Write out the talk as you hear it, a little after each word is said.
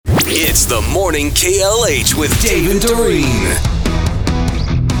It's the Morning KLH with Dave and Doreen.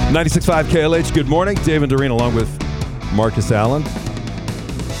 96.5 KLH, good morning. Dave and Doreen along with Marcus Allen.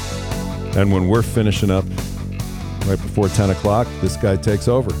 And when we're finishing up right before 10 o'clock, this guy takes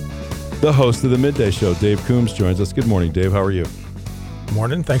over. The host of the Midday Show, Dave Coombs, joins us. Good morning, Dave. How are you?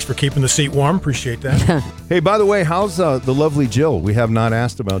 Morning. Thanks for keeping the seat warm. Appreciate that. Hey, by the way, how's the lovely Jill? We have not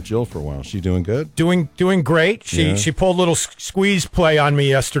asked about Jill for a while. She doing good? Doing great. She pulled a little squeeze play on me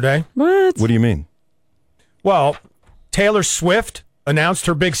yesterday. What do you mean? Well, Taylor Swift announced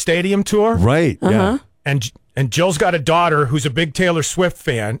her big stadium tour. Right. Yeah. And Jill's got a daughter who's a big Taylor Swift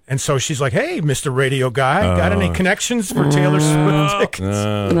fan, and so she's like, "Hey, Mr. Radio Guy, got any connections for Taylor Swift tickets?"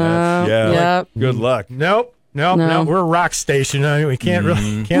 Yeah. Good luck. Nope. No, we're a rock station. We can't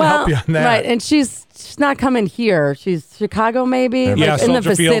really help you on that. Right, and she's not coming here. She's Chicago, maybe, in the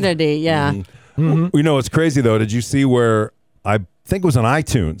Soldier Field. vicinity. Yeah. You know, it's crazy though. Did you see where I think it was on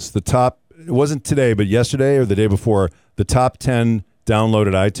iTunes? The top. It wasn't today, but yesterday or the day before. The top 10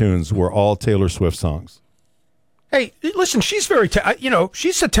 downloaded iTunes were all Taylor Swift songs. Hey, listen, she's very,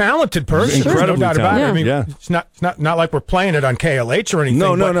 she's a talented person. She's incredibly no doubt about it. I mean, talented. it's not like we're playing it on KLH or anything.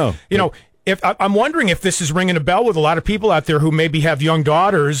 No. You know, if I'm wondering if this is ringing a bell with a lot of people out there who maybe have young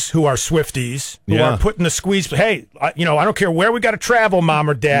daughters who are Swifties, who are putting the squeeze. Hey, I don't care where we got to travel, mom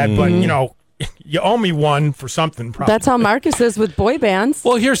or dad, but you owe me one for something. Probably. That's how Marcus is with boy bands.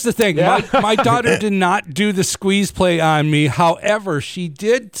 Well, here's the thing. Yeah. My daughter did not do the squeeze play on me. However, she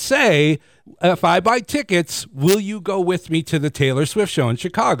did say, if I buy tickets, will you go with me to the Taylor Swift show in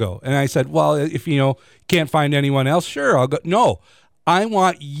Chicago? And I said, well, if can't find anyone else, sure, I'll go. No, I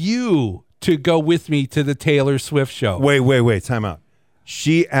want you to go with me to the Taylor Swift show. Wait, time out.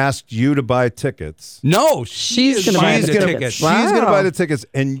 She asked you to buy tickets. No, she's going to buy the tickets. She's going to buy the tickets,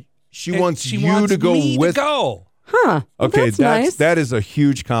 and she wants you to go with. Go. Huh. Well, okay, that's nice. That is a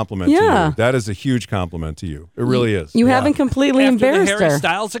huge compliment to you. That is a huge compliment to you. It really is. You haven't completely After embarrassed the Harry her.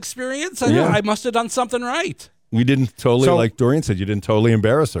 Styles experience, I must have done something right. We didn't totally, like Doreen said, you didn't totally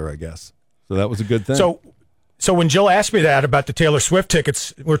embarrass her, I guess. So that was a good thing. So when Jill asked me that about the Taylor Swift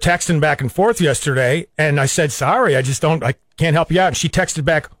tickets, we're texting back and forth yesterday, and I said, sorry, I can't help you out. And she texted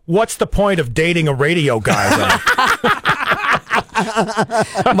back, what's the point of dating a radio guy then?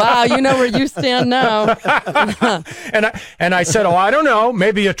 Wow, you know where you stand now. and I said, I don't know,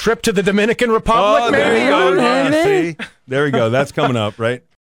 maybe a trip to the Dominican Republic, maybe. There you go. Maybe. See? There we go. That's coming up, right?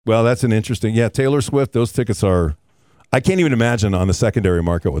 Well, that's an interesting. Yeah, Taylor Swift, those tickets are, I can't even imagine on the secondary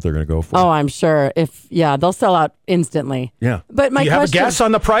market what they're going to go for. Oh, I'm sure. They'll sell out instantly. Yeah. But Do you have a guess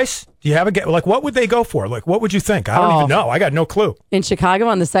on the price? Do you have a guess? Like, what would they go for? Like, what would you think? I don't even know. I got no clue. In Chicago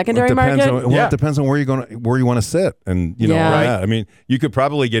on the secondary market? It depends on where you want to sit. And, Right. I mean, you could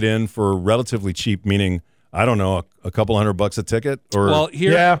probably get in for relatively cheap, meaning, I don't know, a couple $100 a ticket. Or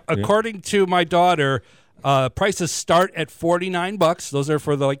According to my daughter, prices start at $49. Those are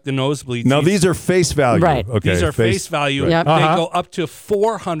for the nosebleeds. Now these are face value. Right. Okay. These are face value. Yep. They go up to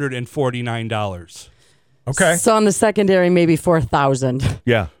 $449. Okay. So on the secondary, maybe 4,000.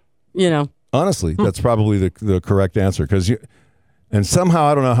 Yeah. Honestly, that's probably the correct answer and somehow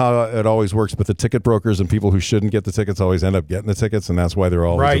I don't know how it always works, but the ticket brokers and people who shouldn't get the tickets always end up getting the tickets, and that's why they're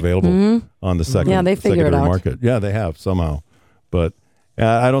always available on the they figure it secondary out. market. Yeah, they have somehow, but.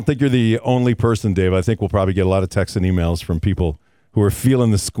 I don't think you're the only person, Dave. I think we'll probably get a lot of texts and emails from people who are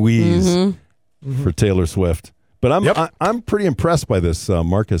feeling the squeeze for Taylor Swift. But I'm pretty impressed by this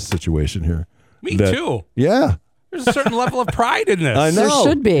Marcus situation here. Me too. Yeah. There's a certain level of pride in this. I know.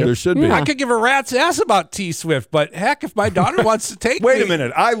 There should be. There should be. I could give a rat's ass about T Swift, but heck, if my daughter wants to take Wait a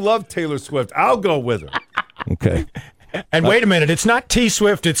minute. I love Taylor Swift. I'll go with her. Okay. And wait a minute. It's not T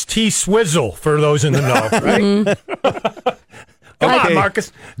Swift. It's T Swizzle for those in the know, right? Come on,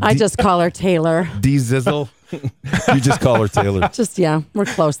 Marcus. I just call her Taylor. D-Zizzle. You just call her Taylor. We're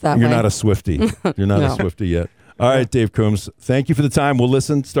close that way. You're not a Swiftie. You're not a Swiftie yet. All right, Dave Coombs. Thank you for the time. We'll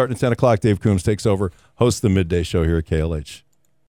listen. Starting at 10 o'clock, Dave Coombs takes over, hosts the Midday Show here at KLH.